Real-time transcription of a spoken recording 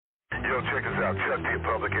Yo, check us out. Chuck the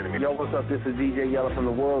Public Enemy. Yo, what's up? This is DJ Yella from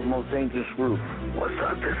the world's most dangerous group. What's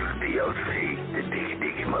up? This is D.O.C., the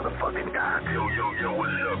diggy motherfucking doc. Yo, what's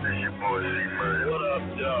up? This your boy C-Man. What up,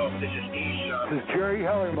 yo? This is E-Shot. This is Jerry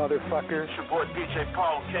Heller, motherfucker. It's your boy DJ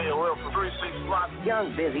Paul KOL from 36 Block.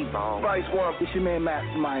 Young Busy Bone. Vice One. It's your man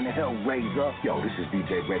Mastermind, the Hellraiser. Yo, this is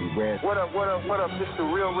DJ Ready Red. What up? This is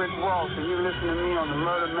the real Rick Ross, and you're listening to me on the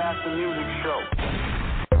Murder Master Music Show.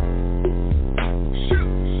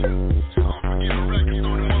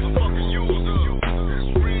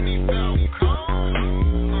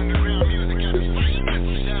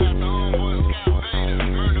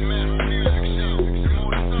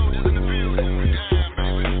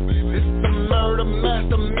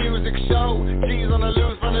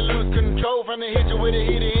 Finna hit you with a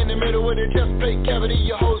hitter in the middle with a chest plate cavity.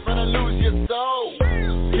 Your hoes finna lose your soul.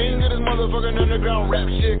 King of this motherfucking underground rap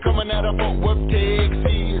shit coming out of Fort Worth,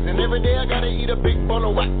 Texas. And every day I gotta eat a big bowl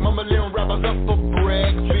of whack, mumbling rappers up for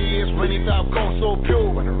breakfast. Rainy top cone so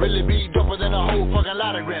pure, and it really be doper than a whole fucking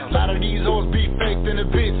lot of grams. A lot of these hoes be faked in the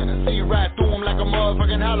bitch, and I see right through them like a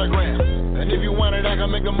motherfucking hologram. And if you want it, I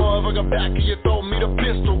can make a motherfucker back of your throat, meet a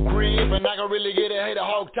pistol grip. And I can really get a hater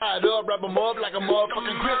hog tied up, wrap them up like a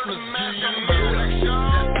motherfucking Christmas tree.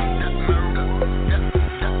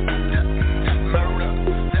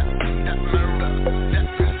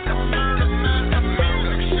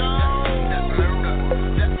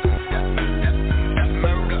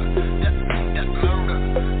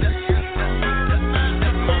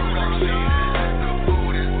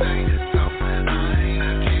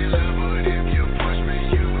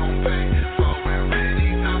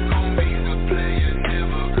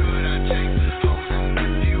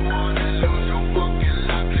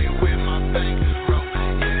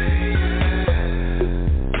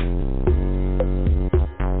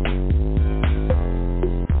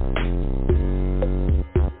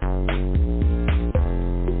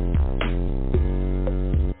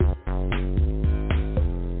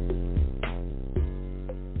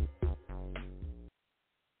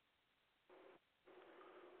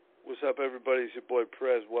 What's up, everybody? It's your boy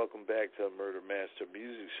Perez. Welcome back to Murder Master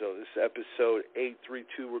Music Show. This is episode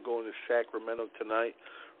 832. We're going to Sacramento tonight.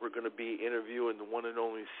 We're going to be interviewing the one and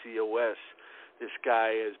only C.O.S. This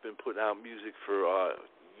guy has been putting out music for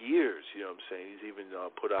years, you know what I'm saying? He's even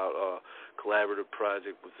put out a collaborative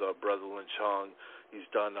project with Brother Lin Chong. He's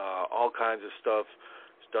done all kinds of stuff.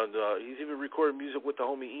 He's even recorded music with the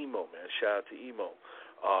homie Emo, man. Shout out to Emo.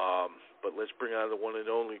 But let's bring on the one and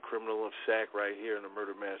only Criminal of Sac right here in the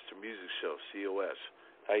Murder Master Music Show, C.O.S.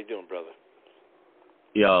 How you doing, brother?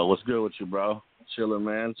 Yo, what's good with you, bro? Chilling,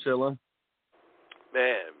 man, chilling.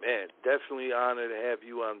 Man, definitely honored to have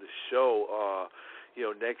you on the show.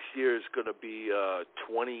 Next year is going to be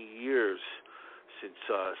 20 years since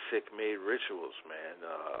Sick made Rituals, man.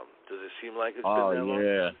 Does it seem like it's been that long? Oh,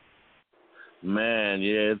 yeah. Man,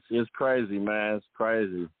 yeah, it's crazy, man. It's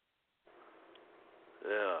crazy.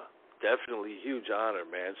 Yeah. Definitely huge honor,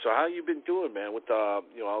 man. So how you been doing, man, with all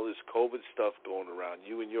this COVID stuff going around?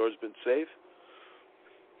 You and yours been safe?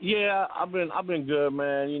 Yeah, I've been good,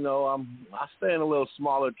 man. You know, I stay in a little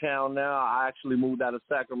smaller town now. I actually moved out of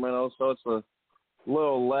Sacramento, so it's a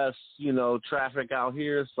little less, traffic out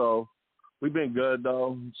here. So we've been good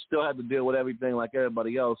though. Still have to deal with everything like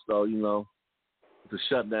everybody else though, the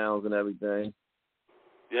shutdowns and everything.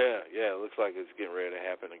 Yeah, it looks like it's getting ready to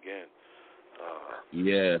happen again.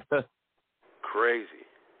 Yeah. Crazy,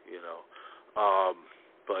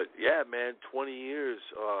 But, yeah, man, 20 years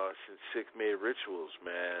since Sick made Rituals,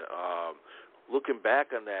 man. Looking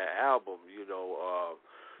back on that album, you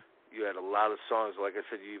had a lot of songs. Like I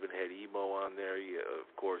said, you even had Emo on there.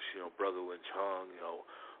 Of course, Brother Lin Chong,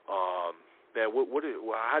 Man,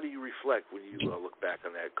 how do you reflect when you look back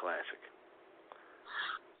on that classic?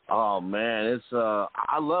 Oh, man, it's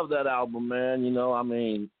I love that album, man.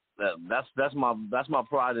 That's my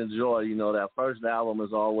pride and joy. That first album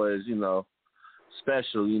is always,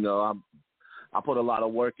 special. I put a lot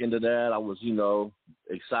of work into that. I was,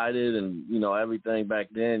 excited and, everything back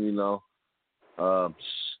then, I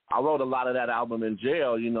wrote a lot of that album in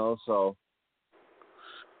jail, so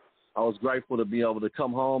I was grateful to be able to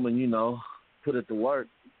come home and, put it to work.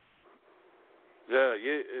 Yeah,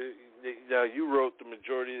 now you wrote the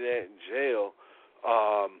majority of that in jail.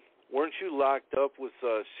 Weren't you locked up with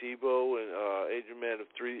SIBO and Adrian Man of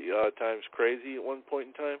 3 Times Crazy at one point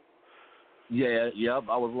in time? Yeah, yep.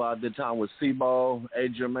 I was locked at time with SIBO,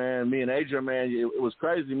 Adrian Man. Me and Adrian Man, it was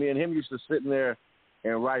crazy. Me and him used to sit in there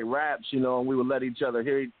and write raps, and we would let each other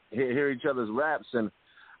hear each other's raps. And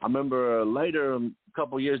I remember later, a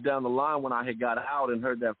couple years down the line, when I had got out and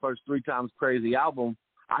heard that first 3 Times Crazy album,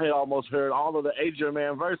 I had almost heard all of the Adrian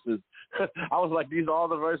Man verses. I was like, these are all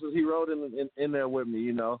the verses he wrote in there with me,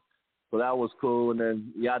 you know. So that was cool. And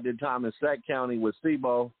then, I did time in Sac County with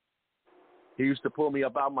C.O.S. He used to pull me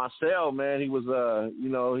up out my cell, man. He was, he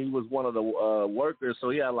was one of the workers, so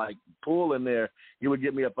he had, like, pool in there. He would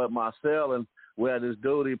get me up at my cell, and we had this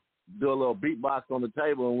dude, he'd do a little beatbox on the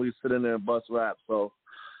table, and we'd sit in there and bust rap. So,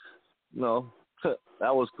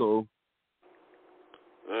 that was cool.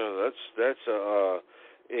 Yeah, that's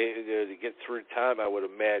to get through time, I would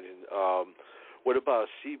imagine. What about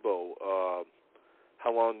C.O.S?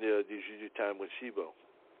 How long did you do time with C.O.S?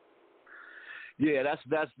 Yeah,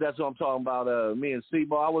 that's what I'm talking about. Me and C.O.S,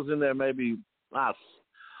 I was in there maybe 4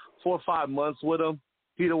 or 5 months with him.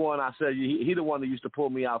 He the one I said he the one that used to pull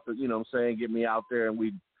me out, get me out there, and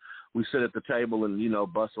we sit at the table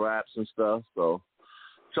and bust raps and stuff. So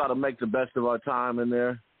try to make the best of our time in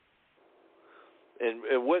there.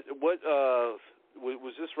 And what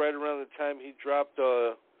was this right around the time he dropped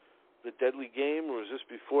the Deadly Game, or was this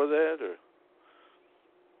before that, or?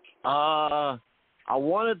 I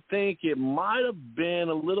want to think it might have been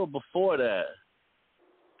a little before that.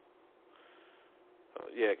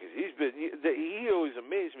 Yeah, because he always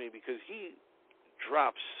amazed me because he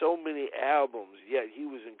dropped so many albums, yet he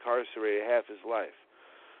was incarcerated half his life.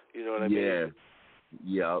 You know what I mean?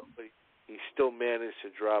 Yeah. But he still managed to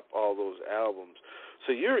drop all those albums.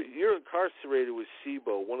 So you're incarcerated with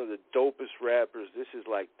C.O.S, one of the dopest rappers. This is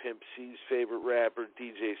like Pimp C's favorite rapper,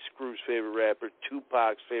 DJ Screw's favorite rapper,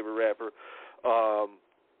 Tupac's favorite rapper.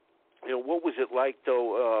 What was it like,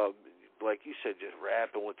 though, like you said, just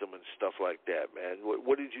rapping with them and stuff like that, man?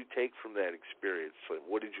 What did you take from that experience?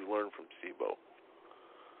 What did you learn from C.O.S?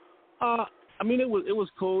 It was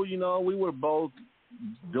cool. We were both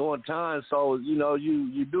doing time, so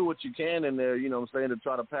you do what you can in there, to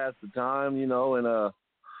try to pass the time, and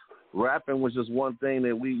rapping was just one thing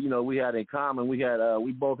that we had in common.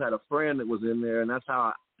 We both had a friend that was in there, and that's how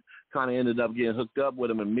I kind of ended up getting hooked up with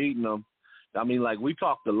him and meeting him. We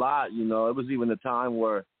talked a lot. It was even a time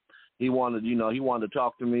where he wanted to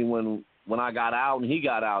talk to me when I got out and he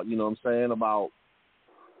got out,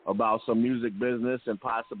 about some music business and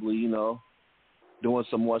possibly, doing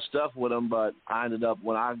some more stuff with him. But I ended up,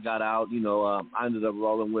 when I got out, I ended up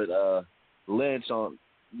rolling with Lynch on,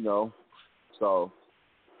 so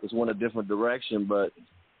it's went a different direction. But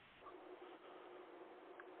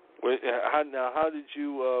how did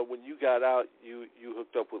you, when you got out, you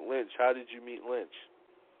hooked up with Lynch? How did you meet Lynch?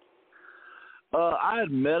 I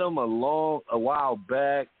had met him a while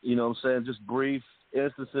back, just brief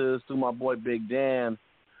instances through my boy Big Dan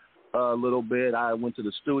a little bit. I went to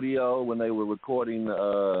the studio when they were recording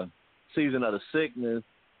Season of the Sickness.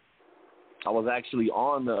 I was actually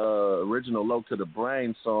on the original Low to the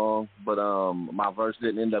Brain song, but my verse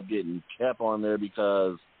didn't end up getting kept on there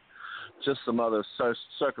because just some other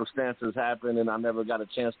circumstances happened, and I never got a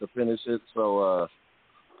chance to finish it. So,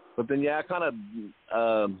 but then, I kind of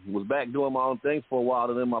was back doing my own thing for a while,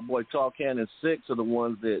 and then my boy Tall Cannon 6 are the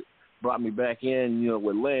ones that brought me back in,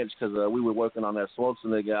 with Lynch, because we were working on that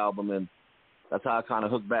Schwarzenegger album, and that's how I kind of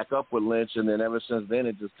hooked back up with Lynch, and then ever since then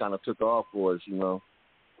it just kind of took off for us, Yeah.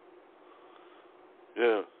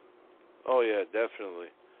 Oh, yeah, definitely.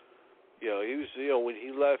 He was, when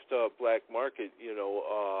he left Black Market, you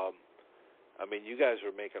guys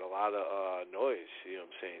were making a lot of noise,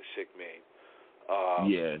 Sick Mane.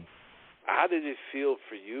 Yeah. How did it feel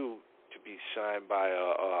for you to be signed by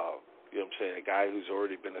a guy who's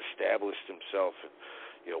already been established himself and,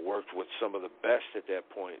 worked with some of the best at that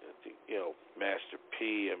point, Master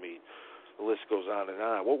P, the list goes on and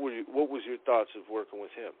on. What was your thoughts of working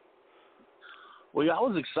with him? Well, I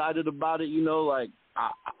was excited about it,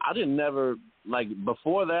 I didn't never,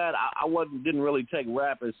 before that, I didn't really take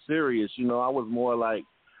rap as serious, I was more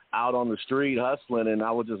out on the street hustling, and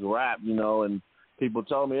I would just rap, and people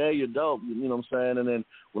told me, hey, you're dope, And then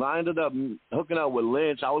when I ended up hooking up with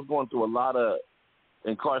Lynch, I was going through a lot of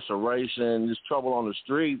incarceration, just trouble on the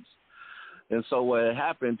streets. And so what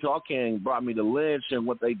happened, Talk King brought me to Lynch, and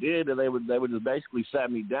what they did, they would just basically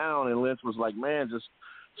sat me down, and Lynch was like, man, just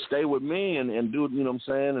stay with me and do,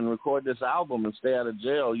 and record this album and stay out of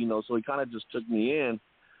jail, So he kind of just took me in,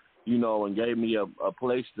 and gave me a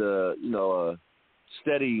place to, a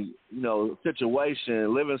steady,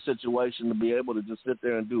 living situation to be able to just sit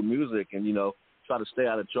there and do music and, try to stay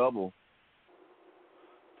out of trouble.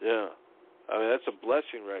 Yeah. That's a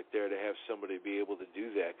blessing right there to have somebody be able to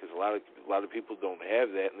do that, because a lot of people don't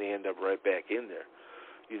have that, and they end up right back in there,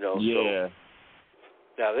 Yeah. So,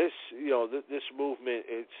 now this, this movement,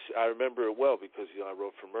 I remember it well because, I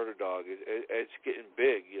wrote for Murder Dog. It's getting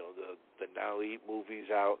big, the Now Eat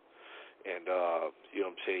movie's out, And you know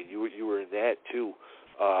what I'm saying, you were in that too.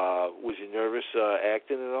 Was you nervous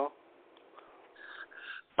acting at all?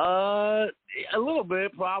 A little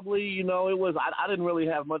bit, probably. You know, it was. I didn't really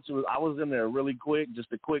have much. I was in there really quick,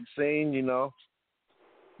 just a quick scene, you know.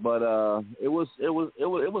 But it was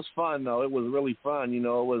fun though. It was really fun. You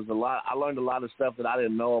know, it was a lot. I learned a lot of stuff that I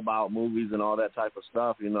didn't know about movies and all that type of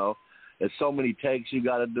stuff. You know, there's so many takes you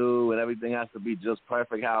got to do, and everything has to be just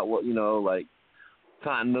perfect. You know, like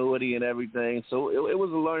continuity and everything. So it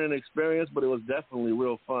was a learning experience, but it was definitely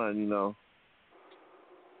real fun. You know.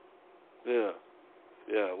 Yeah.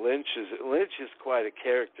 Yeah, Lynch is quite a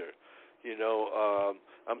character, you know.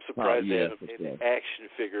 I'm surprised they haven't made an action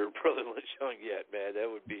figure of Brother Lynch Young yet, man. That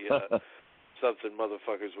would be something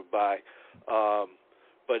motherfuckers would buy.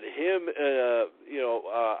 But him, you know,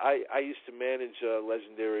 I used to manage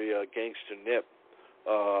legendary Gangster Nip,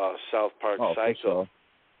 South Park Psycho. Sure.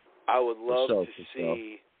 I would love to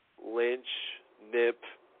see Lynch, Nip,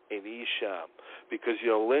 and Esham, because you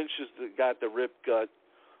know Lynch has got the rip gut.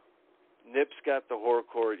 Nip's got the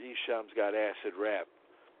horrorcore, Esham's got acid rap.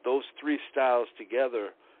 Those three styles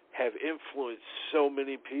together have influenced so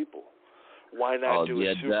many people. Why not do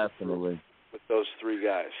a super definitely with those three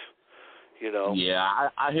guys? You know? Yeah,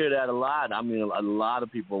 I hear that a lot. I mean, a lot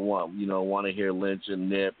of people want to hear Lynch and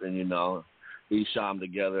Nip and, you know, Esham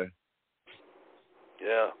together.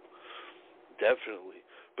 Yeah, definitely.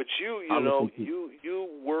 But you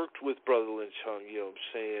worked with Brother Lynch Young, you know what I'm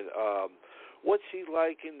saying? What's he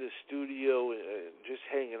like in the studio and just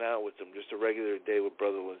hanging out with him, just a regular day with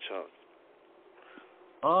Brother Lynch Young?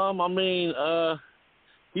 I mean,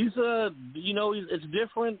 he's it's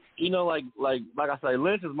different. You know, like I say,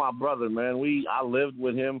 Lynch is my brother, man. I lived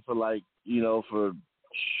with him for I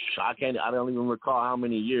don't even recall how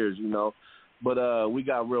many years, you know, but we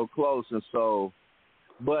got real close, and so.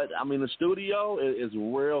 But I mean, the studio is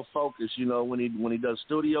real focused. You know, when he does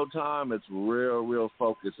studio time, it's real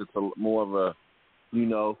focused. It's more of a, you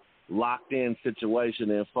know, locked in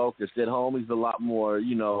situation and focused. At home, he's a lot more,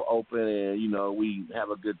 you know, open, and you know, we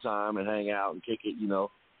have a good time and hang out and kick it, you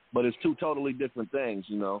know. But it's two totally different things,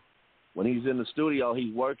 you know. When he's in the studio,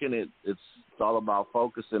 he's working it. It's all about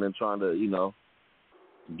focusing and trying to, you know,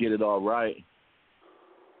 get it all right.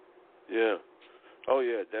 Yeah. Oh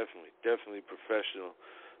yeah, definitely professional.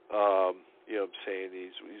 You know what I'm saying?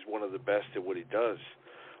 He's one of the best at what he does.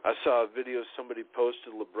 I saw a video somebody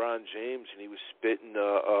posted LeBron James, and he was spitting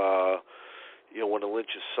you know, one of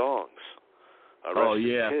Lynch's songs. Rest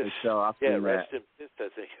in Piss, I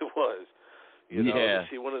think it was. You know, to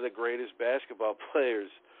see one of the greatest basketball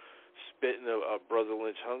players spitting a Brother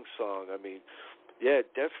Lynch Young song. I mean, yeah,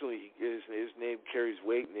 definitely his name carries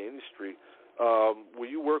weight in the industry. Were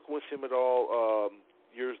you working with him at all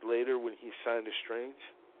years later when he signed to Strange?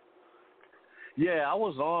 Yeah, I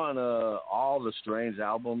was on all the Strange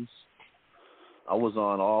albums. I was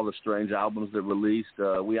on all the Strange albums that released.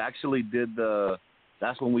 We actually did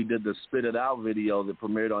that's when we did the Spit It Out video that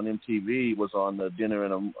premiered on MTV. Was on the Dinner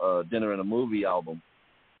and a Movie album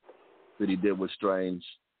that he did with Strange.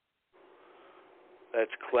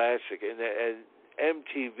 That's classic. And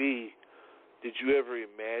MTV, did you ever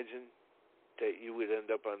imagine that you would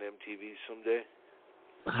end up on MTV someday?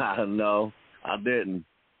 No, I didn't.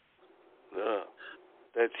 No,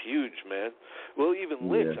 that's huge, man. Well, even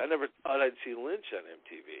Lynch, I never thought I'd see Lynch on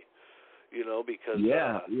MTV, you know, because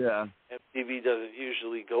MTV doesn't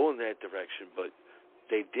usually go in that direction, but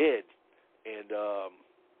they did, and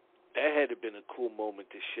that had to have been a cool moment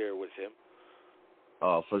to share with him.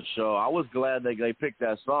 Oh, for sure. I was glad they picked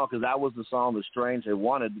that song, because that was the song that Strange had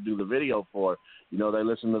wanted to do the video for. You know, they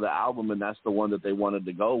listened to the album, and that's the one that they wanted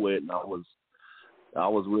to go with, and I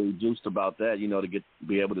was really juiced about that, you know, to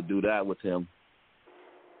be able to do that with him.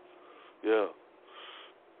 Yeah.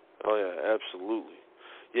 Oh yeah, absolutely.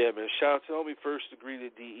 Yeah, man. Shout out to Homie First Degree to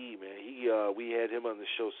DE, man. We had him on the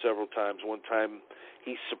show several times. One time,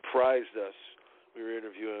 he surprised us. We were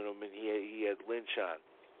interviewing him, and he had Lynch on,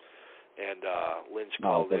 and Lynch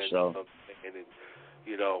called in. And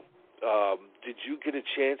you know, did you get a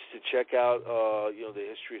chance to check out, you know, the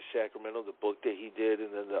History of Sacramento, the book that he did,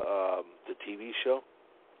 and then the TV show?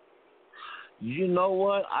 You know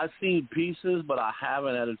what? I've seen pieces, but I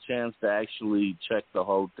haven't had a chance to actually check the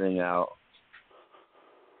whole thing out.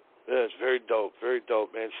 Yeah, it's very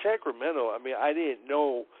dope, man. Sacramento, I mean, I didn't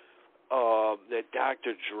know that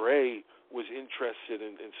Dr. Dre was interested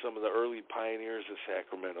in some of the early pioneers of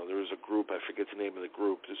Sacramento. There was a group, I forget the name of the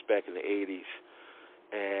group, this was back in the 80s,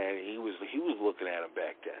 and he was looking at him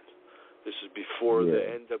back then. This is before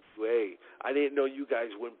the NWA. I didn't know you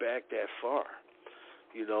guys went back that far.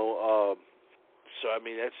 You know, So I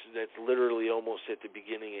mean, that's literally almost at the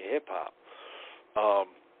beginning of hip hop.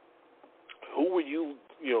 Who were you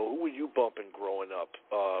bumping growing up?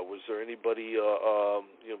 Was there anybody, you know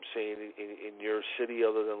what I'm saying, in your city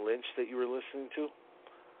other than Lynch that you were listening to?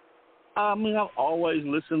 I mean, I've always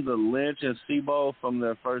listened to Lynch and C.O.S from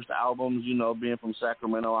their first albums. You know, being from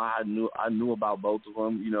Sacramento, I knew about both of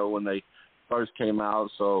them, you know, when they first came out.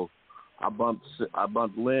 So I bumped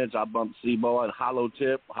Lynch, I bumped C.O.S and Hollow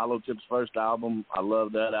Tip's first album. I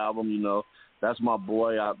love that album, you know. That's my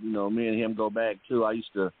boy. Me and him go back, too. I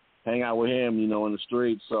used to hang out with him, you know, in the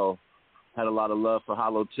streets. So had a lot of love for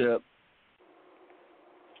Hollow Tip.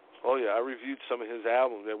 Oh, yeah, I reviewed some of his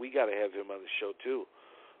albums, and we got to have him on the show, too.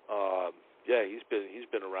 Yeah, he's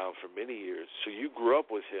been around for many years. So you grew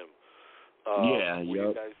up with him. Yeah.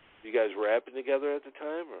 You guys rapping together at the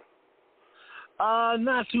time, or?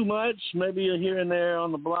 Not too much. Maybe here and there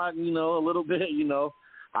on the block, you know, a little bit, you know.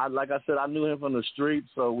 Like I said, I knew him from the street,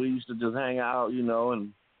 so we used to just hang out, you know,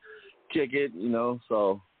 and kick it, you know,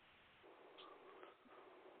 so.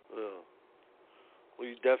 Well,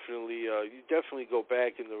 you definitely go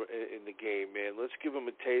back in the game, man. Let's give them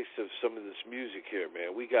a taste of some of this music here,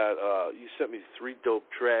 man. We got you sent me 3 dope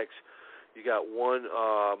tracks. You got one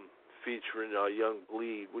featuring Young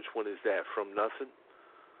Bleed. Which one is that? From Nothing?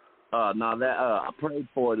 No, that I Prayed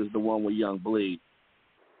For It is the one with Young Bleed.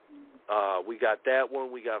 We got that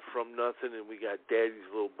one. We got From Nothing, and we got Daddy's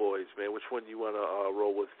Little Boys, man. Which one do you want to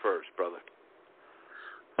roll with first, brother?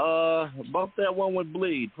 Bump that one with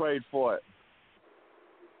Bleed. Prayed For It.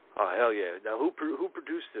 Oh, hell yeah. Now, who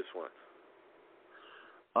produced this one?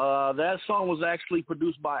 That song was actually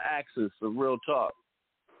produced by Axis of Real Talk.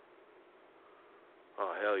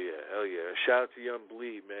 Oh, hell yeah. Shout out to Young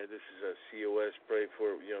Bleed, man. This is C.O.S. Pray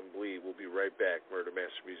For Young Bleed. We'll be right back. Murder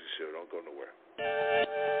Master Music Show. Don't go nowhere.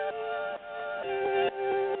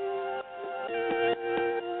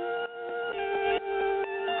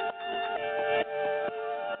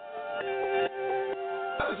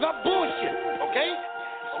 It's not bullshit, okay?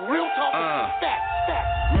 Real talk is facts.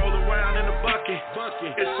 Roll around in a bucket.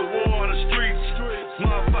 It's a war on the streets.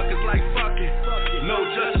 Motherfuckers like fucking. No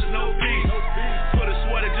justice, no peace. Put a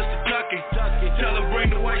sweater just to tuck it. Tell them bring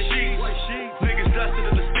the white sheets. Niggas dusted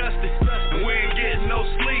and disgusted. And we ain't getting no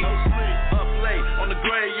sleep. Up late on the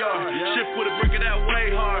graveyard. Shift with a brick it out way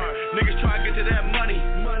hard. Niggas try to get to that money.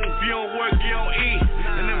 If you don't work, you don't eat.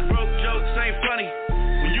 And them broke jokes ain't funny.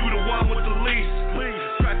 When you the one with the least.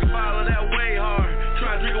 Crack a bottle of that way hard.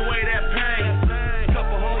 Try to drink away that pain.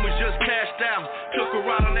 Couple homies just cashed out. Took a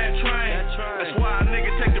ride on that train. That's why a nigga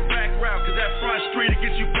take the back route. Cause that front street will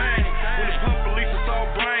get you banged. When the pump releases all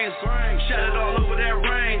brains. Shattered all over that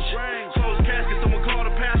range. Closed casket, someone call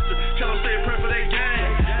the pastor. Tell them stay a prayer for their gang.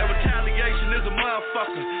 That retaliation is a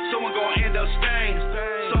motherfucker. Someone gonna end up stained.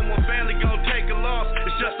 Someone family gonna take a loss.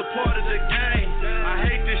 It's just a part of the game. I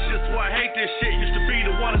hate this shit, so I hate this shit. Used to be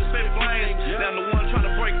the one that spit flames. Now I'm the one trying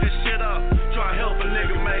to break this shit up. Try to help a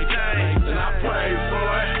nigga make change. And I pray for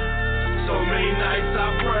it. So many nights I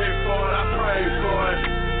pray for it. I pray for it.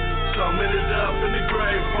 Some ended up in the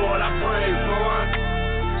grave for it. I pray for it.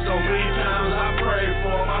 So many times I pray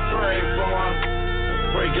for him. I pray for him.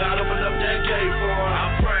 Pray God open up that gate for him. I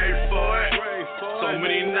pray for it. So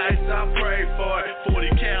many nights I pray for it.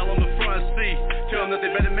 40 cal on the front seat. Tell them that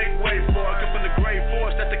they better make way for it. Come from the great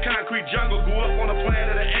forest that the concrete jungle grew up on the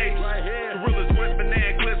planet of the apes. Gorillas with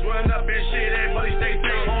banana clips run up and shit. Everybody stay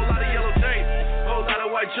safe. Whole lot of yellow tape. Whole lot of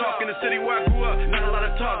white chalk in the city where I grew up. Not a lot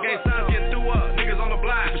of talk. Ain't signs getting through up. Niggas on the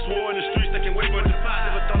block. Just war in the streets that can wait for it to fight.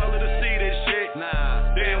 Never thought I'd live to see this shit.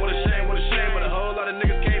 Nah. Damn, what a shame. But a whole lot of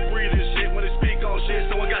niggas can't breathe this shit when they speak on shit.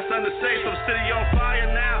 Someone got something to say. So the city on fire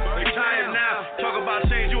now. They tired now. Talk about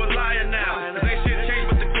change, you a liar now. Cause ain't shit changed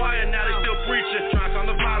but the choir now. They still preaching. Trying to calm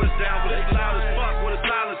the violence down. But it's loud as fuck with a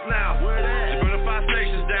silence now. They burn the 5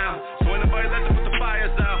 stations down. So ain't nobody left to put the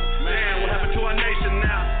fires out. Damn, what happened to our nation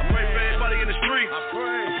now? I pray for everybody in the streets. I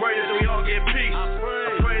pray that we all get peace.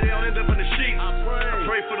 I pray they don't end up in the sheets. I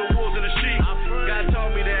pray for the wolves and the sheep. God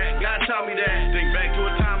told me that. Think back to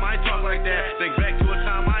a time I ain't talk like that. Think back to a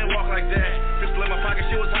time I ain't walk like that. Pistol in my pocket,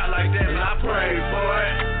 shit was hot like that. But I pray for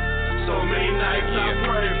it. So many nights I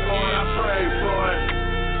pray for it. I pray for it.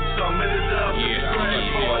 Some ended up in the grave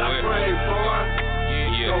for it. I pray for it.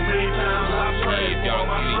 So many times I pray for him.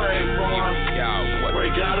 I pray for him. Pray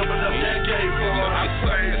God open up that gate for him. I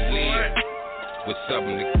pray for it. With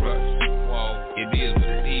something to crush. It is what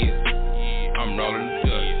it is. I'm rolling the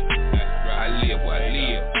dust. I live what I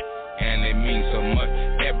live. And it means so much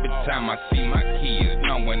every time I see my kids,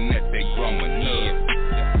 knowing that they growing up.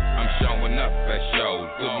 I'm showing up at shows,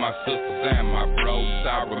 with my sisters and my bros.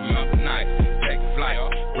 I remember nights, take flight,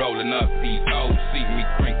 rolling up these O's, see me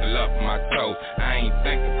crinkle up my toes. I ain't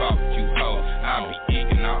think about you hoes, I be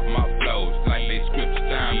eating out my flows like they scripture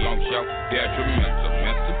time gon' show. Detrimental,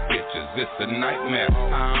 mental pictures, it's a nightmare.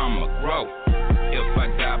 I'ma grow. If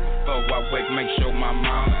I die before I wake, make sure my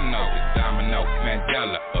mama know the domino,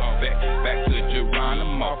 Mandela effect. Back to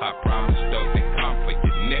Geronimo, I promise those that come for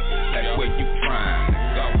your neck. That's where you trying to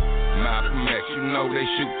go. Malcolm X, you know they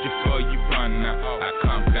shoot you before you run now. I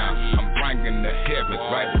come down, I'm bringing the heavens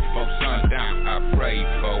right before sundown. I prayed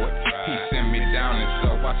for it, he sent me down and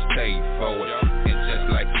so I stayed for it. And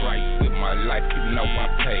just like Christ with my life, you know I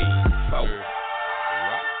paid for it.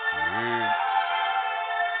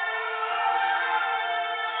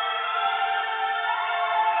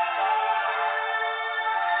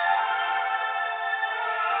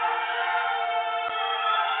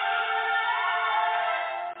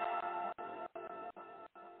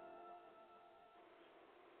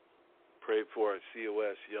 Pray for it,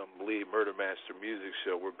 C.O.S. Young Bleed, Murder Master Music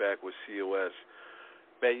Show. We're back with C.O.S.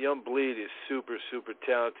 Man, Young Bleed is super, super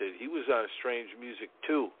talented. He was on Strange Music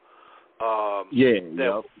too. What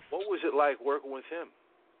was it like working with him?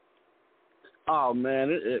 Oh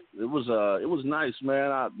man, it was nice,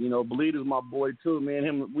 man. Bleed is my boy too. Me and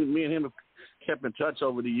him have kept in touch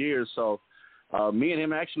over the years. So me and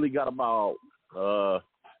him actually got about 3 or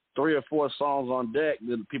 4 songs on deck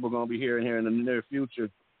that people are gonna be hearing here in the near future.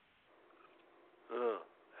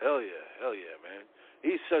 Hell yeah, man.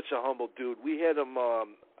 He's such a humble dude. We had him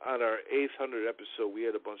on our 800 episode. We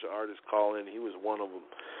had a bunch of artists call in. He was one of them,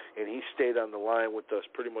 and he stayed on the line with us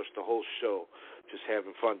pretty much the whole show, just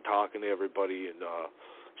having fun talking to everybody. And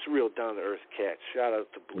it's a real down to earth cat. Shout out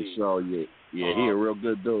to Bleed. So yeah, he a real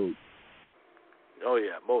good dude. Oh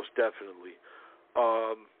yeah, most definitely.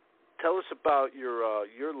 Tell us about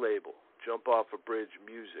your label, Jump Off a Bridge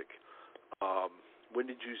Music. When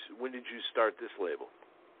did you start this label?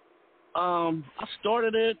 I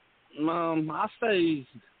started it, I say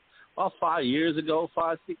about 5 years ago,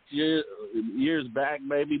 5-6 years back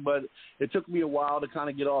maybe, but it took me a while to kind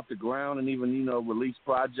of get off the ground and even, release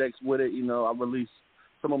projects with it. I released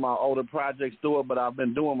some of my older projects through it, but I've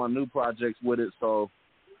been doing my new projects with it. So,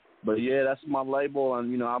 but yeah, that's my label,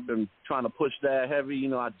 and, I've been trying to push that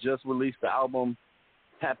heavy. I just released the album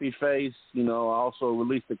Happy Face. I also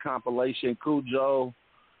released the compilation Cujo.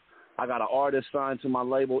 I got an artist signed to my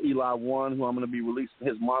label, Eli One, who I'm going to be releasing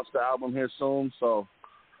his Monster album here soon. So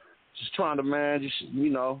just trying to, trying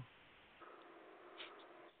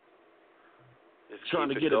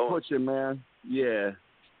to get it pushing, man. Yeah.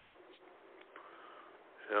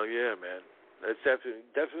 Hell yeah, man. That's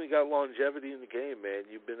definitely got longevity in the game, man.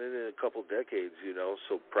 You've been in it a couple decades,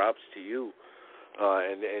 so props to you.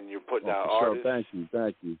 And you're putting out artists. Sure.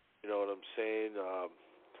 Thank you. You know what I'm saying?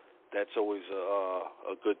 That's always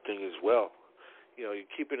a good thing as well. You're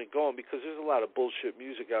keeping it going because there's a lot of bullshit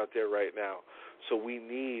music out there right now. So we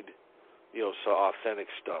need, some authentic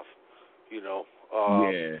stuff.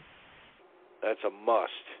 Yeah. That's a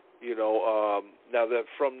must. Now that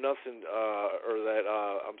From Nothing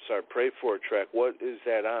Pray For It track, what is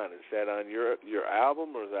that on? Is that on your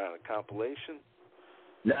album or is that on a compilation?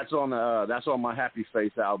 That's on my Happy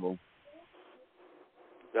Face album.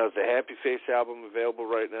 Now, is the Happy Face album available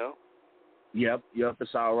right now? Yep,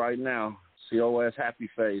 it's out right now. C.O.S. Happy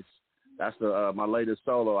Face. That's my latest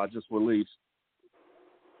solo I just released.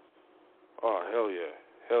 Oh,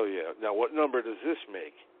 hell yeah. Now, what number does this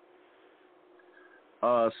make?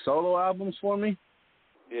 Solo albums for me?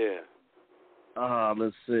 Yeah.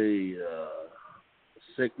 Let's see.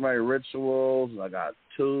 Sick May Rituals. I got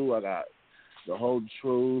 2. I got The Whole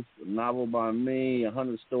Truth, A Novel by Me,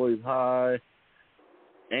 100 Stories High,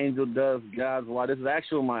 Angel Dust, God's Why. This is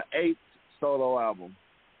actually my 8th solo album.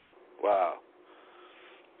 Wow.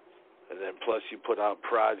 And then plus you put out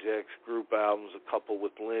projects, group albums, a couple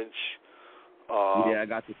with Lynch. I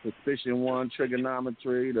got the Suspicion 1,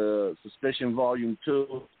 Trigonometry, the Suspicion Volume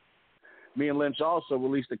 2. Me and Lynch also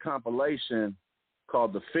released a compilation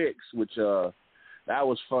called The Fix, which that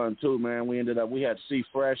was fun too, man. We had C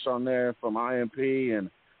Fresh on there from IMP, and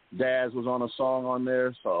Daz was on a song on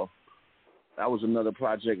there, so that was another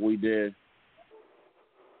project we did.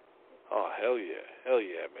 Oh, hell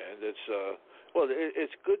yeah, man. That's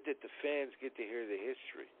it's good that the fans get to hear the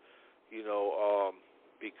history,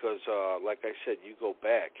 because like I said, you go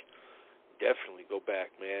back, definitely go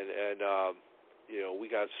back, man, and we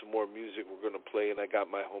got some more music we're gonna play, and I got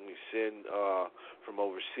my homie Sin from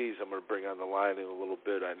overseas. I'm gonna bring on the line in a little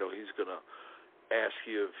bit. I know he's gonna ask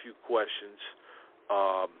you a few questions,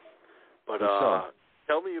 but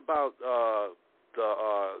tell me about the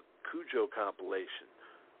Cujo compilation.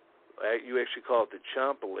 You actually call it the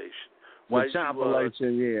Chompilation. The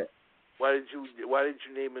Chompilation, yeah. Why did you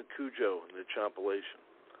name it Cujo, the Chompilation?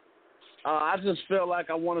 I just felt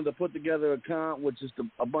like I wanted to put together a comp with just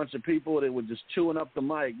a bunch of people that were just chewing up the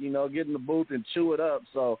mic, get in the booth and chew it up.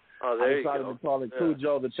 So I decided to call it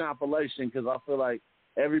Cujo, the Chompilation, because I feel like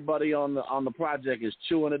everybody on the project is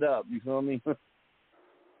chewing it up. You feel me?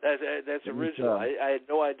 That's original. I had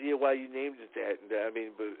no idea why you named it that. I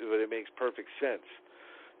mean, but it makes perfect sense.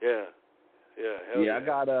 Yeah. Hell yeah. I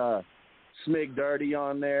got Smig Dirty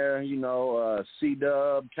on there.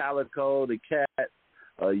 C-Dub, Calico, the Cat.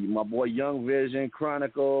 My boy Young Vision,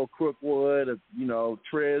 Chronicle, Crookwood,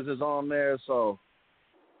 Triz is on there. So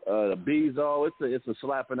the Bezo, it's a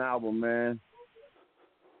slapping album, man.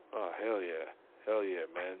 Oh hell yeah,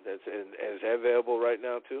 man. Is that available right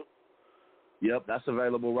now too? Yep, that's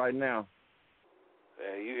available right now.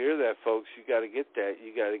 You hear that, folks? You got to get that.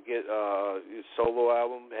 You got to get your solo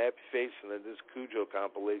album, Happy Face, and then this Cujo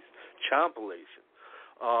Chompilation.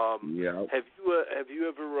 Yeah. Have you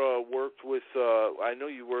ever worked with? I know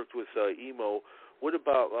you worked with Emo. What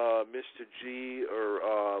about Mr. G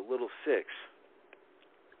or Little Six?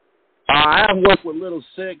 I have worked with Little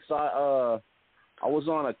Six. I was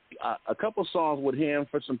on a couple songs with him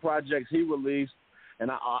for some projects he released,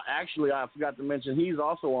 and I forgot to mention he's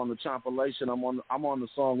also on the Chompilation. I'm on the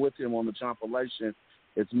song with him on the Chompilation.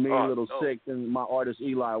 It's me, Little Six, and my artist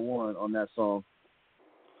Eli One on that song.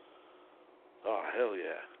 Oh, hell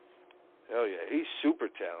yeah. He's super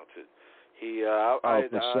talented.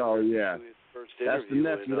 For sure, yeah. That's the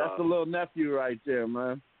nephew. That's the little nephew right there,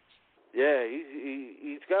 man. Yeah,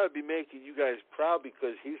 he's got to be making you guys proud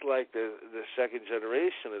because he's like the second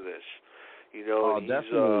generation of this.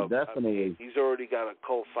 Definitely. I mean, he's already got a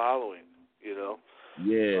cult following,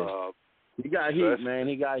 Yeah. He got heat, man.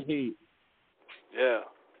 He got heat. Yeah,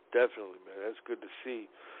 definitely, man. That's good to see.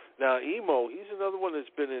 Now, Emo, he's another one that's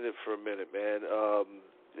been in it for a minute, man.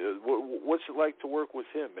 What's it like to work with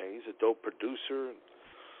him, man? He's a dope producer.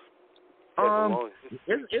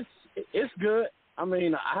 It's good. I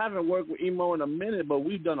mean, I haven't worked with Emo in a minute, but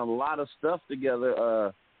we've done a lot of stuff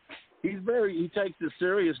together. He takes it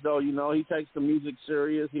serious though. He takes the music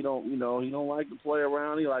serious. He don't like to play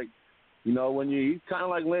around. He like, he's kind of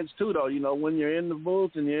like Lynch too though. When you're in the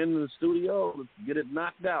booth and you're in the studio, let's get it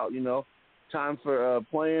knocked out. Time for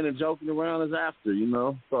playing and joking around is after,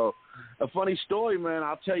 So a funny story, man,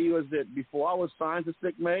 I'll tell you is that before I was signed to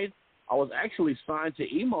Sick Made, I was actually signed to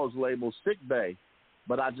Emo's label, Sick Bay,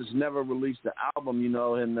 but I just never released the album,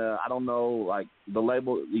 and I don't know, like the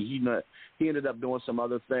label, he ended up doing some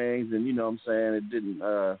other things, and it didn't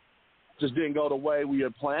go the way we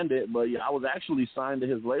had planned it, but I was actually signed to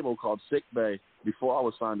his label called Sick Bay before I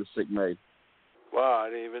was signed to Sick Made. Wow, I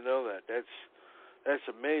didn't even know that. That's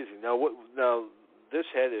amazing. Now this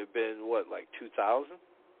had to have been like 2000?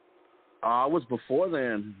 It was before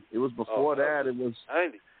then. It was before that. It was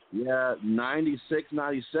 90. Yeah, 96,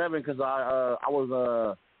 97. Because I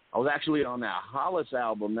was actually on that Hollis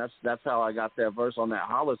album. That's how I got that verse on that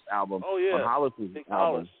Hollis album. Oh yeah, on Hollis's Big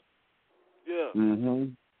album. Hollis. Yeah.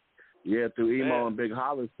 Mhm. Yeah, through Emo and Big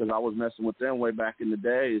Hollis because I was messing with them way back in the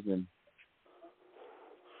days. And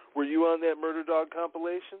were you on that Murder Dog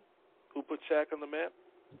compilation? Who put Sack on the map?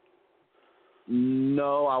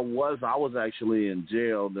 No, I was actually in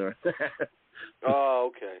jail there.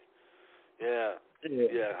 Oh, okay. Yeah.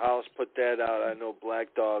 Hollis put that out. I know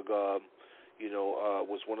Black Dog,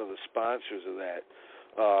 was one of the sponsors of that.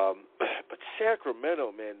 But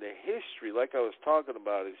Sacramento, man, the history, like I was talking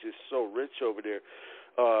about, is just so rich over there.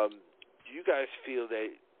 Do you guys feel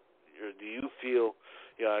that, or do you feel?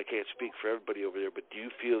 I can't speak for everybody over there, but do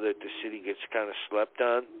you feel that the city gets kind of slept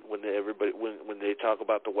on when they talk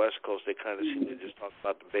about the West Coast? They kind of seem to just talk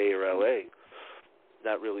about the Bay or L.A.,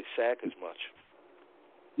 not really Sac as much.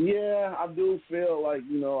 Yeah, I do feel like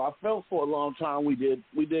I felt for a long time we did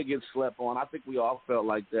get slept on. I think we all felt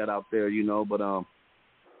like that out there, but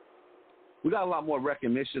we got a lot more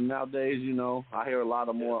recognition nowadays. I hear a lot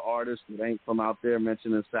of more artists that ain't from out there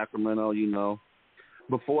mentioning Sacramento.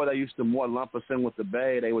 Before they used to more lump us in with the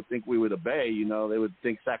Bay. They would think we were the Bay, They would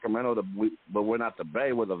think Sacramento, but we're not the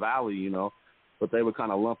Bay. We're the Valley, But they would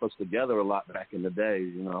kind of lump us together a lot back in the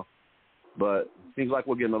day, But it seems like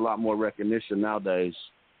we're getting a lot more recognition nowadays.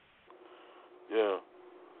 Yeah,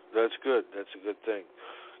 that's good. That's a good thing.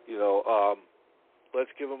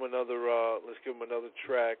 Let's give them another.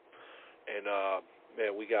 Track. And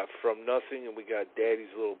man, we got From Nothing and we got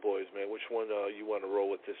Daddy's Little Boys. Man, which one you want to roll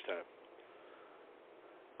with this time?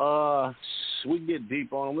 We get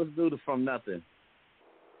deep on them. Let's do the From Nothing.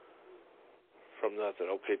 From Nothing.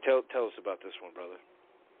 Okay, tell us about this one, brother.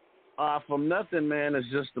 From nothing, man, it's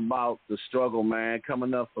just about the struggle, man,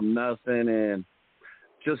 coming up from nothing and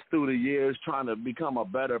just through the years trying to become a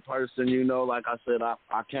better person, you know. Like I said,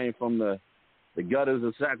 I came from the gutters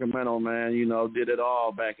of Sacramento, man, you know, did it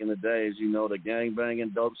all back in the days, you know, the gang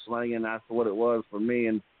banging, dope slinging, that's what it was for me.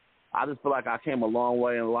 And I just feel like I came a long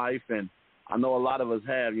way in life, and I know a lot of us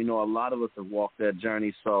have, you know, a lot of us have walked that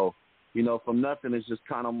journey. So, you know, from nothing is just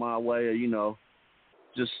kind of my way of, you know,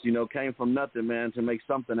 just, you know, came from nothing, man, to make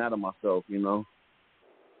something out of myself, you know.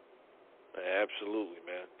 Absolutely,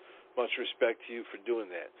 man. Much respect to you for doing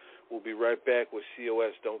that. We'll be right back with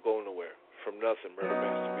C.O.S. Don't go nowhere. From nothing, Murder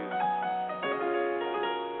Master Music.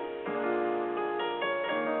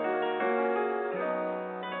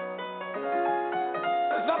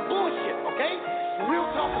 It's not bullshit, okay? Real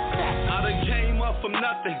talk is fact. I done came up from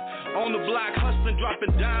nothing. On the block, hustling,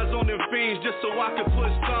 dropping dimes on them fiends just so I could put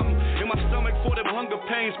something in my stomach for them hunger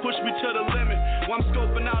pains. Push me to the limit. While I'm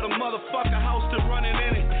scoping out a motherfucker house to running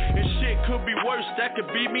in it. And shit could be worse. That could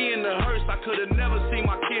be me in the hearse. I could have never seen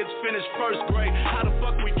my kids finish first grade. How the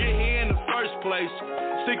fuck we get here in the first place?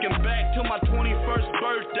 Thinking back to my 21st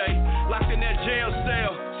birthday, locked in that jail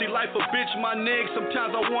cell. See, life a bitch, my nigga.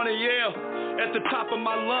 Sometimes I wanna yell at the top of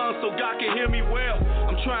my lungs so God can hear me well.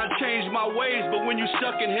 I'm trying to change my ways, but when you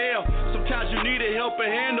stuck in hell, sometimes you need a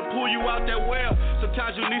helping hand to pull you out that well.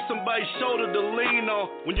 Sometimes you need somebody's shoulder to lean on.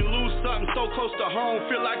 When you lose something so close to home,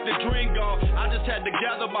 feel like the dream gone. I just had to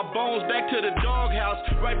gather my bones back to the doghouse,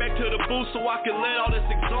 right back to the booth so I can let all this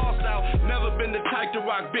exhaust out. Never been the type to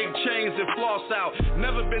rock big chains and floss out.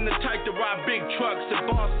 Never been the type to ride big trucks and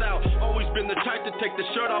boss out. Always been the type to take the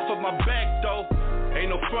shirt off of my back though. Ain't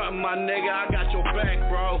no frontin', my nigga, I got your back,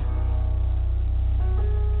 bro.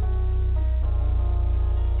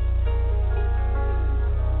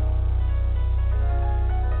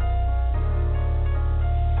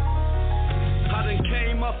 I done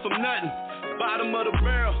came up from nothing, bottom of the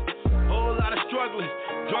barrel. Whole lot of struggling,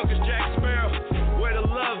 drunk as Jack Sparrow. Where the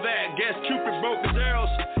love at? Guess Cupid broke his arrows.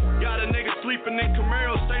 Got a nigga sleeping in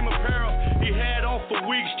Camaro, same apparel. He had on for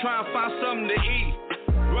weeks, trying to find something to eat.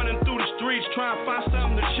 Running through the streets, trying to find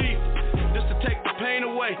something to cheat. Just to take the pain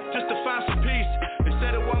away, just to find some peace. They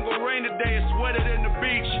said it wasn't gonna rain today, it's wetter than the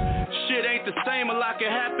beach. Shit ain't the same, a lot can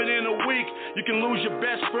happen in a week. You can lose your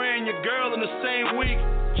best friend, your girl in the same week.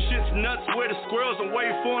 Shit's nuts where the squirrels and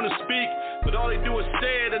wait for them to speak. But all they do is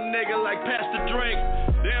stare at a nigga like pass the drink.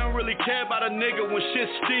 They don't really care about a nigga when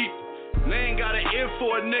shit's steep. They ain't got an ear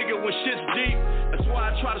for a nigga when shit's deep. That's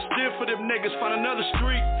why I try to steer for them niggas, find another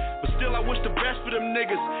street. But still I wish the best for them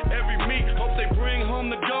niggas. Every meet, hope they bring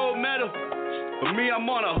home the gold medal. For me, I'm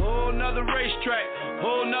on a whole nother racetrack,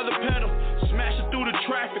 whole nother pedal. Smashing through the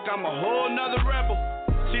traffic, I'm a whole nother rebel.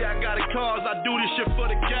 See, I got it cause I do this shit for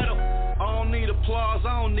the ghetto. I don't need applause,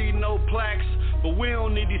 I don't need no plaques. But we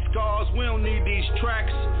don't need these scars, we don't need these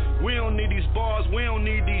tracks. We don't need these bars, we don't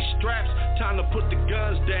need these straps. Time to put the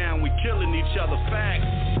guns down, we killing each other,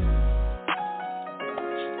 facts.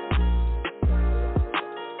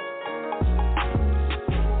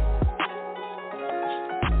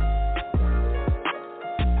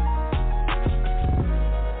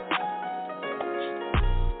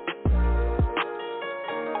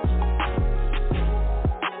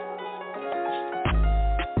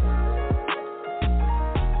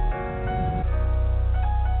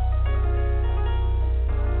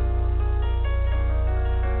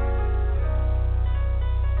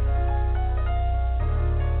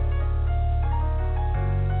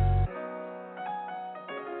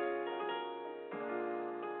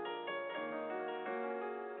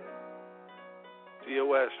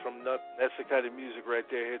 C.O.S. from Nothing. That's the kind of music right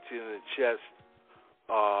there, hits you in the chest.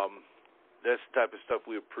 That's the type of stuff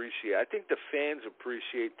we appreciate. I think the fans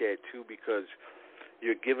appreciate that too because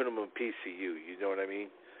you're giving them a piece of you. You know what I mean?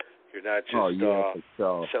 You're not just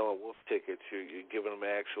selling wolf tickets. You're giving them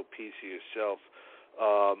an actual piece of yourself.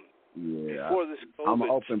 Before this COVID I'm an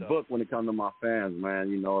open stuff, book when it comes to my fans, man.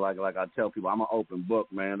 You know, like I tell people, I'm an open book,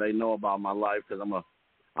 man. They know about my life because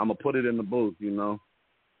I'm a put it in the booth, you know.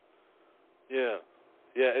 Yeah.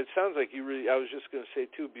 Yeah, it sounds like you really, I was just going to say,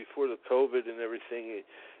 too, before the COVID and everything, it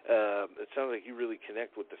sounds like you really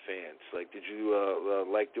connect with the fans. Like, did you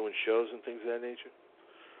like doing shows and things of that nature?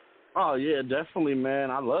 Oh, yeah, definitely,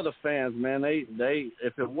 man. I love the fans, man. They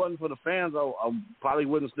if it wasn't for the fans, I probably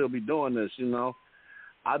wouldn't still be doing this, you know.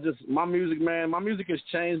 My music has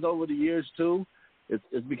changed over the years, too.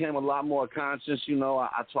 It's became a lot more conscious, you know.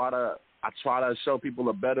 I try to show people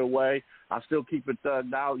a better way. I still keep it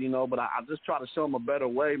thugged out, you know, but I just try to show them a better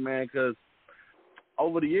way, man, because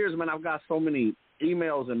over the years, man, I've got so many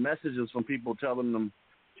emails and messages from people telling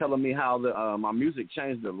me how my music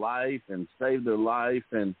changed their life and saved their life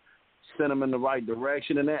and sent them in the right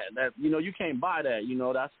direction, and that you can't buy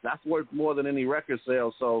that. That's worth more than any record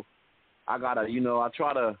sale. So I gotta, I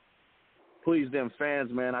try to please them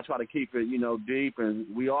fans, man. I try to keep it, deep, and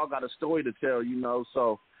we all got a story to tell,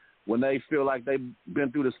 So when they feel like they've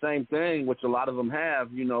been through the same thing, which a lot of them have,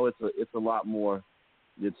 it's a lot more.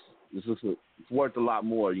 It's worth a lot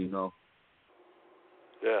more, Yeah.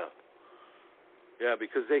 Yeah,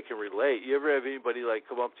 because they can relate. You ever have anybody like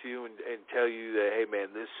come up to you and tell you that, hey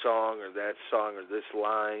man, this song or this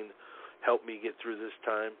line helped me get through this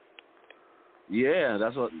time? Yeah,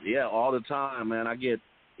 all the time, man. I get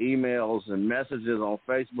emails and messages on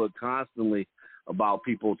Facebook constantly about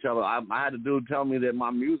people telling. I had a dude tell me that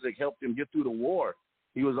my music helped him get through the war.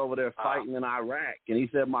 He was over there fighting in Iraq, and he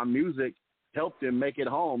said my music helped him make it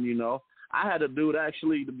home. I had a dude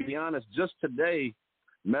actually, to be honest, just today,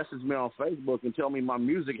 message me on Facebook and tell me my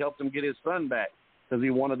music helped him get his son back because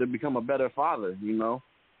he wanted to become a better father.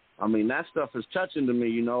 I mean, that stuff is touching to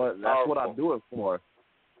me. That's powerful. What I do it for.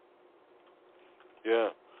 Yeah,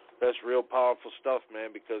 that's real powerful stuff,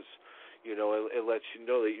 man, because, it lets you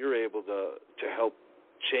know that you're able to help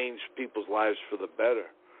change people's lives for the better,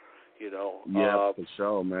 Yeah, for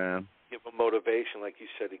sure, man. Give them motivation, like you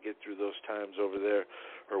said, to get through those times over there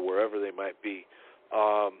or wherever they might be.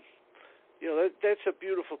 That's a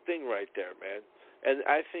beautiful thing right there, man. And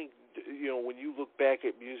I think, when you look back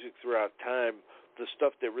at music throughout time, the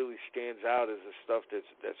stuff that really stands out is the stuff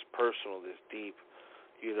that's personal, that's deep.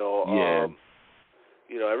 Yeah.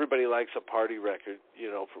 Everybody likes a party record,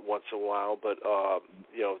 for once in a while, but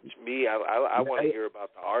to me, I want to hear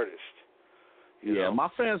about the artist. Yeah, my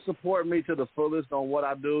fans support me to the fullest on what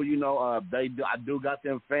I do. I do got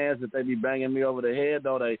them fans that they be banging me over the head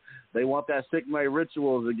though. They want that Sick May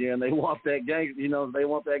Rituals again. They want that they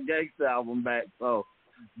want that Gangsta album back. So,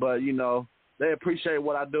 but they appreciate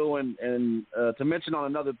what I do. And to mention on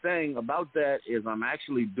another thing about that is I'm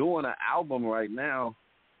actually doing an album right now.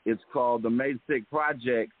 It's called the Made Sick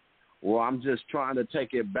Project, where I'm just trying to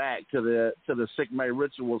take it back to the Sick May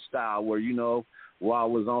Ritual style, where while I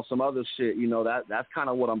was on some other shit, that's kind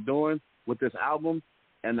of what I'm doing with this album.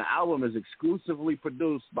 And the album is exclusively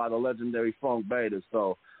produced by the legendary Funk Beta.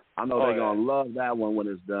 So I know they're going to love that one when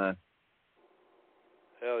it's done.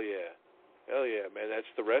 Hell yeah. Hell yeah, man. That's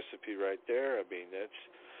the recipe right there. I mean,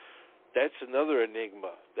 that's another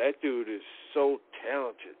enigma. That dude is so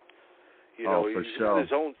talented. He's got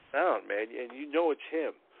his own sound, man. And it's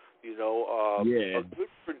him. Yeah. A good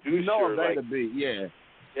producer. Beta beat, yeah.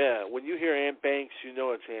 Yeah, when you hear Ant Banks,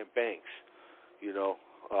 it's Ant Banks, So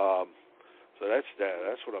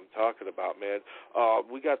that's what I'm talking about, man.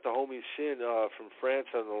 We got the homie Sin from France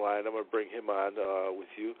on the line. I'm going to bring him on with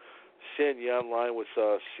you. Sin, you online with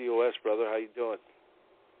C.O.S., brother. How you doing?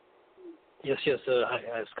 Yes, sir.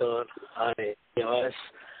 Hi, Scott. Hi, C.O.S.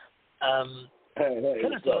 Hey,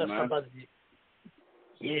 can I tell us about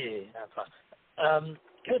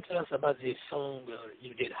can you tell us about the song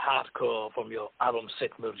you did, Hardcore, from your album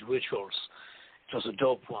Sick May Rituals? It was a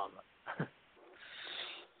dope one.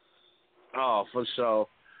 Oh, for sure.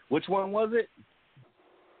 Which one was it?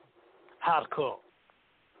 Hardcore.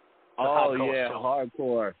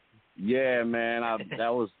 Hardcore. Yeah, man.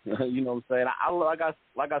 That was, what I'm saying.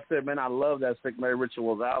 Like I said, man, I love that Sick May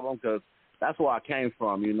Rituals album because that's where I came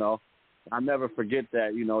from. I never forget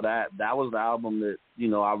that. That was the album that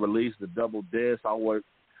I released, the double disc. I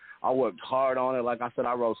worked hard on it. Like I said,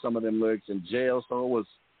 I wrote some of them lyrics in jail, so it was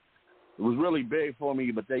really big for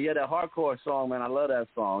me. But that hardcore song, man, I love that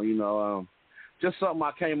song. Just something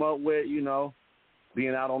I came up with.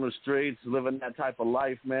 Being out on the streets, living that type of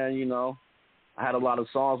life, man. I had a lot of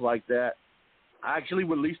songs like that. I actually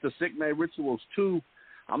released the Sick May Rituals 2.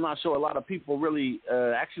 I'm not sure a lot of people really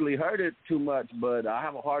actually heard it too much, but I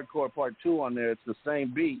have a Hardcore Part 2 on there. It's the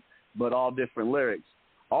same beat, but all different lyrics.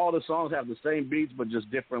 All the songs have the same beats, but just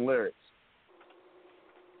different lyrics.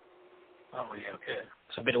 Oh, yeah, okay.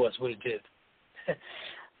 So it was what it did.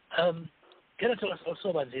 Can you tell us also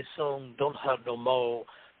about this song, Don't Hurt No More,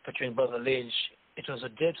 featuring Brother Lynch? It was a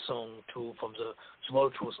dead song, too, from the Small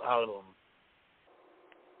Truth album.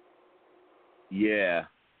 Yeah.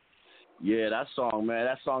 Yeah, that song, man,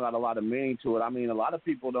 that song got a lot of meaning to it. I mean, a lot of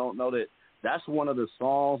people don't know that that's one of the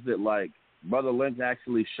songs that, like, Brother Lynch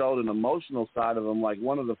actually showed an emotional side of him, like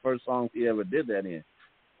one of the first songs he ever did that in,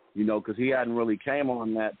 because he hadn't really came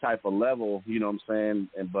on that type of level, you know what I'm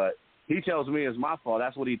saying? But he tells me it's my fault.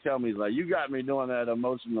 That's what he tells me. He's like, you got me doing that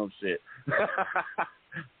emotional shit.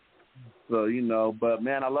 So, but,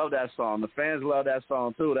 man, I love that song. The fans love that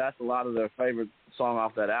song, too. That's a lot of their favorite song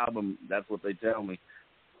off that album. That's what they tell me.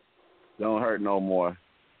 Don't Hurt No More.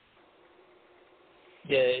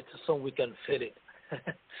 Yeah, it's a song we can feel it.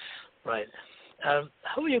 Right.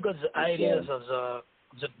 How you got the ideas of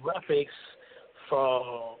the graphics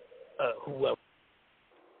for who?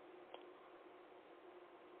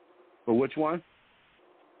 For which one?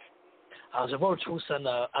 The World Truth and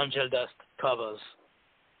Angel Dust covers.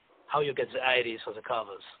 How you get the ideas for the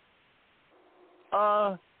covers?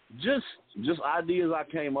 Just ideas I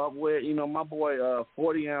came up with. You know, my boy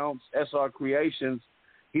 40 Ounce SR Creations,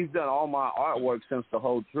 he's done all my artwork since the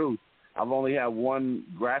Whole Truth. I've only had one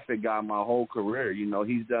graphic guy my whole career. You know,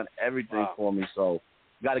 he's done everything for me. So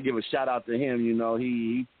got to give a shout out to him. You know,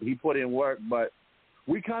 he put in work, but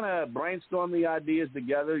we kind of brainstorm the ideas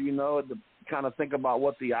together, you know, to kind of think about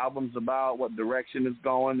what the album's about, what direction it's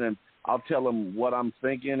going, and I'll tell him what I'm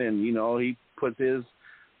thinking, and, you know, he puts his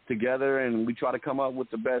together, and we try to come up with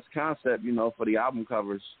the best concept, you know, for the album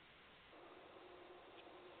covers.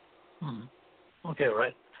 Okay,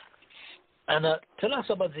 right. And tell us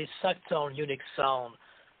about the Sacktown unique sound.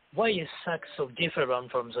 Why is Sack so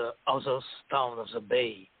different from the other sound of the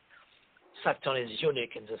Bay? Sacktown is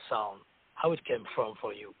unique in the sound. How it came from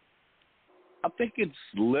for you? I think it's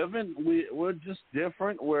living. We're just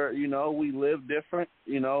different. You know, we live different.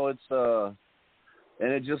 You know, it's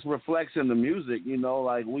and it just reflects in the music. You know,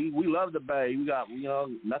 like we love the Bay. We got, you know,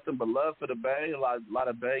 nothing but love for the Bay. A lot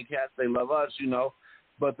of Bay cats, they love us. You know,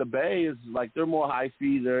 but the Bay is like they're more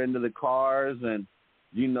hyphy. They're into the cars and,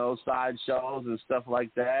 you know, side shows and stuff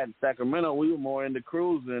like that. In Sacramento, we were more into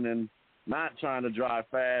cruising and not trying to drive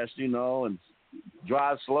fast. You know, and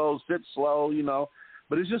drive slow, sit slow. You know.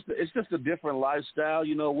 But it's just a different lifestyle.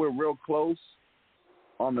 You know, we're real close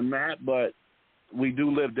on the map, but we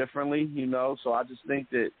do live differently, you know. So I just think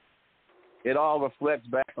that it all reflects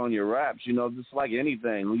back on your raps, you know, just like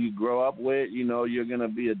anything. Who you grow up with, you know, you're going to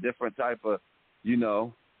be a different type of, you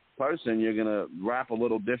know, person. You're going to rap a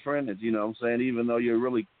little different, you know what I'm saying? Even though you're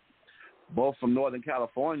really both from Northern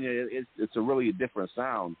California, it's a really different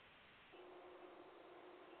sound.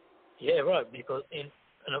 Yeah, right, because in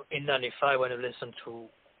 95, when you listen to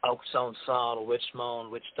Oaktown Sound or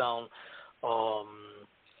Richmond, Wichtown, or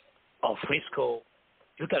Frisco,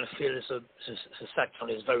 you can feel the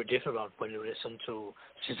Sacktown is very different when you listen to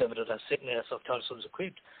Season of Sickness or Tales of the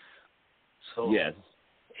Crypt. So yes,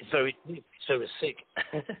 it's very sick.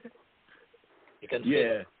 You can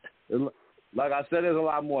feel it. Like I said, there's a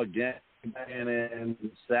lot more gang in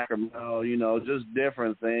Sacramento, you know, just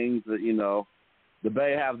different things that, you know. The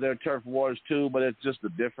Bay have their turf wars too, but it's just a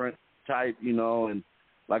different type, you know. And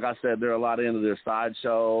like I said, there are a lot into their side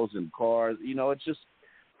shows and cars. You know, it's just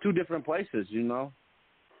two different places, you know.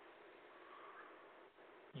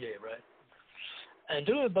 Yeah, right. And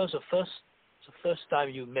do you remember the first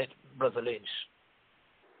time you met Brother Lynch?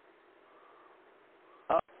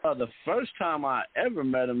 The first time I ever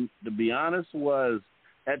met him, to be honest, was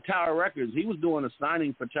at Tower Records. He was doing a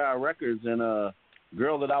signing for Tower Records, and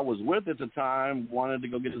girl that I was with at the time wanted to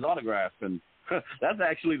go get his autograph, and that's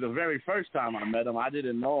actually the very first time I met him. I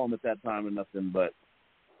didn't know him at that time or nothing, but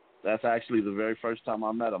that's actually the very first time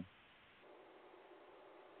I met him.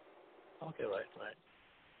 Okay, right.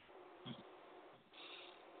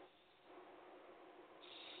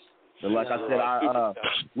 But like I said,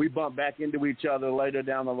 we bumped back into each other later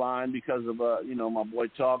down the line because of, you know, my boy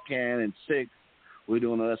Talk Can and Six. We're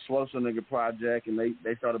doing a Slosa Nigga project, and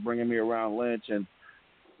they started bringing me around Lynch, and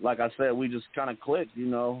like I said, we just kind of clicked, you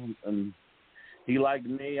know, and he liked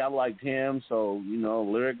me, I liked him, so, you know,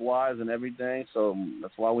 lyric-wise and everything, so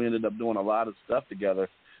that's why we ended up doing a lot of stuff together.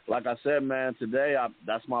 Like I said, man, today,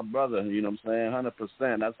 that's my brother, you know what I'm saying,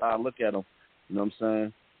 100%. That's how I look at him, you know what I'm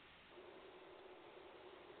saying?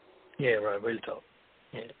 Yeah, right, real talk.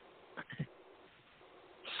 Yeah.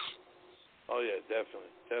 Oh, yeah,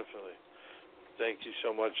 definitely. Thank you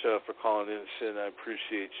so much for calling in, Sin. I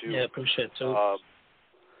appreciate you. Yeah, appreciate it, too.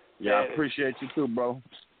 I appreciate you, too, bro.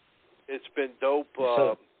 It's been dope,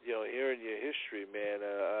 you know, hearing your history, man.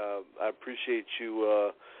 I appreciate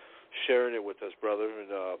you sharing it with us, brother,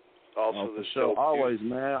 and also this sure. dope Always,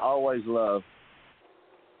 man. Always love.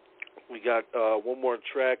 We got one more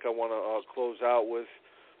track I want to close out with,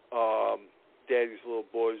 Daddy's Little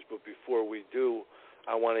Boys, but before we do,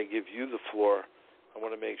 I want to give you the floor. I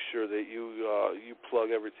want to make sure that you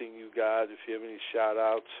plug everything you got. If you have any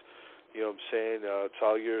shout-outs, you know what I'm saying, it's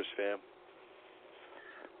all yours, fam.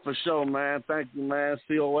 For sure, man. Thank you, man.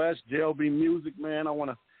 C.O.S, JLB Music, man. I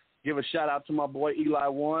want to give a shout-out to my boy Eli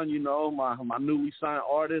One, you know, my newly signed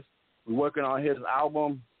artist. We're working on his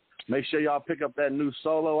album. Make sure y'all pick up that new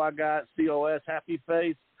solo I got, C.O.S, Happy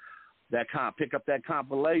Face. Pick up that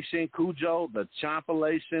compilation, Cujo, the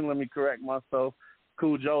Chompilation. Let me correct myself.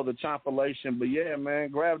 Cujo, the Chompilation. But, yeah, man,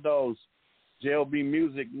 grab those. JLB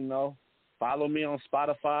Music, you know. Follow me on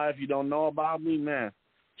Spotify. If you don't know about me, man,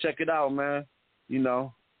 check it out, man. You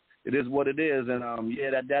know, it is what it is. And,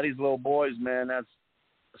 that Daddy's Little Boys, man, that's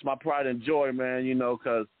my pride and joy, man, you know,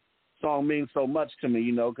 because song means so much to me,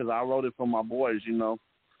 you know, because I wrote it for my boys, you know.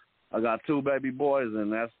 I got 2 baby boys,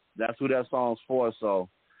 and that's who that song's for, so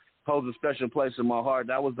holds a special place in my heart.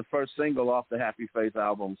 That was the first single off the Happy Face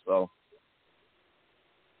album, so.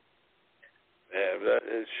 Yeah,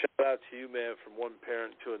 shout out to you, man, from one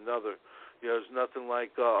parent to another. You know, there's nothing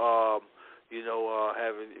like,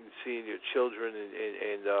 seeing your children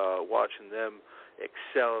and watching them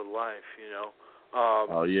excel in life, you know.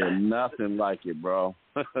 Nothing like it, bro.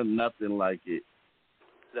 Nothing like it.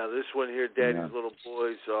 Now, this one here, Daddy's Little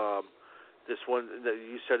Boys, this one,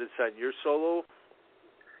 you said it's on your solo?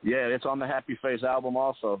 Yeah, it's on the Happy Face album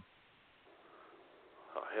also.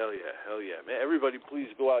 Oh, hell yeah. Man, everybody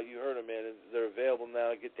please go out. You heard them, man. They're available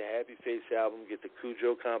now. Get the Happy Face album, get the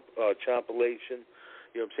Cujo compilation,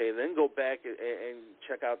 you know what I'm saying? Then go back and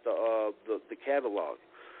check out the catalog.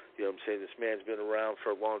 You know what I'm saying? This man's been around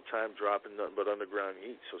for a long time, dropping nothing but underground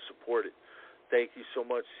heat, so support it. Thank you so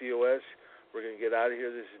much, C.O.S. We're going to get out of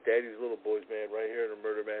here. This is Daddy's Little Boys, man, right here in the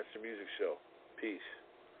Murder Master Music Show. Peace.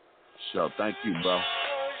 So, thank you, bro.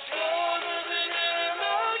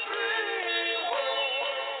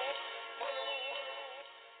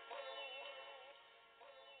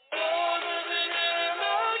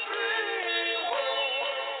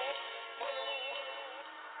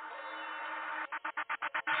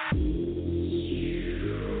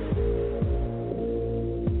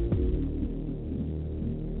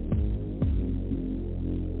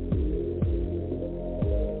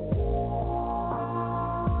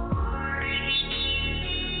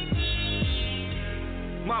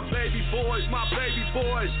 My baby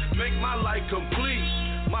boys, make my life complete.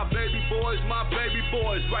 My baby boys,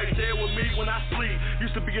 right there with me when I sleep.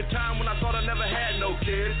 Used to be a time when I thought I never had no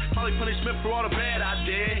kids. Probably punishment for all the bad I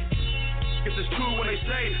did. Guess it's true when they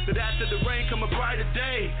say that after the rain come a brighter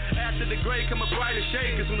day. After the gray come a brighter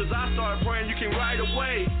shade. Cause soon as I started praying, you came right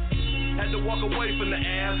away. Had to walk away from the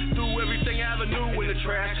air, threw everything I ever knew in the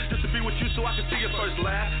trash, just to be with you so I could see your first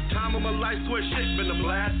laugh. Time of my life, swear shit been a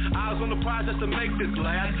blast. I was on the prize just to make this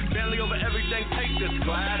last. Family over everything, take this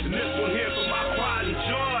glass. And this one here for my pride and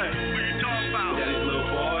joy. Who you talking about? Daddy's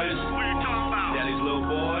Little Boys. Who you talking about? Daddy's Little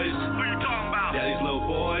Boys. Who you talking about? Daddy's Little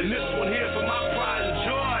Boys. And this one here for my pride and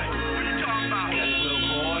joy. Who you talking about? Daddy's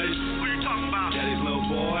Little Boys. Who you talking about? Daddy's Little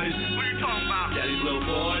Boys. Who you talking about? Daddy's Little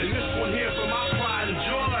Boys. And this one here for my pride and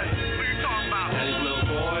joy. Daddy's Little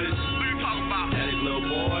Boys. Who you talking about? Daddy's Little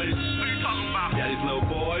Boys. Who you talking about? Daddy's Little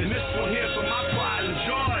Boys. And this one here for my pride and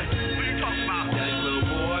joy. Who you talking about? Daddy's Little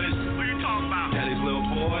Boys. Who you talking about? Daddy's Little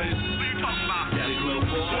Boys. Who you talking about? Daddy's Little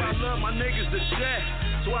Boys. So I love my niggas to death.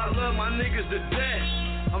 So I love my niggas to death.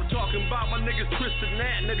 I'm talking about my niggas Chris and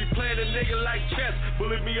Nat, and they be playing a nigga like chess.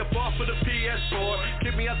 Bullied me up off of the PS4.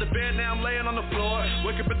 Kicked me out the bed, now I'm laying on the floor.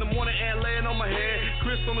 Wake up in the morning and laying on my head.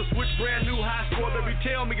 Chris on the switch, brand new high score. Baby,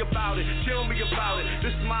 tell me about it. Tell me about it.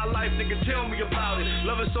 This is my life, nigga, tell me about it.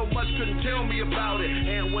 Love it so much, couldn't tell me about it.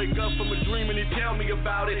 And wake up from a dream and he tell me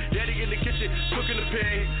about it. Daddy in the kitchen, cooking the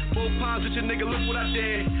pig. 4 pounds with your nigga, look what I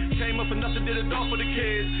did. Came up for nothing, did it all for the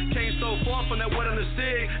kids. Came so far from that wet on the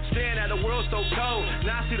cig. Staring at the world so cold.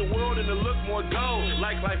 Now I see the world and it look more gold.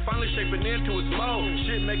 Like life finally shaping into its mold.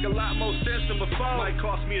 Shit make a lot more sense than before. Might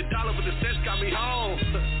cost me $1, but the cents got me home.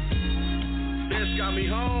 Cents got me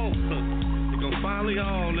home. They gon' finally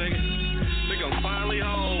home, nigga. They gon' finally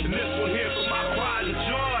home. And this one here for my pride and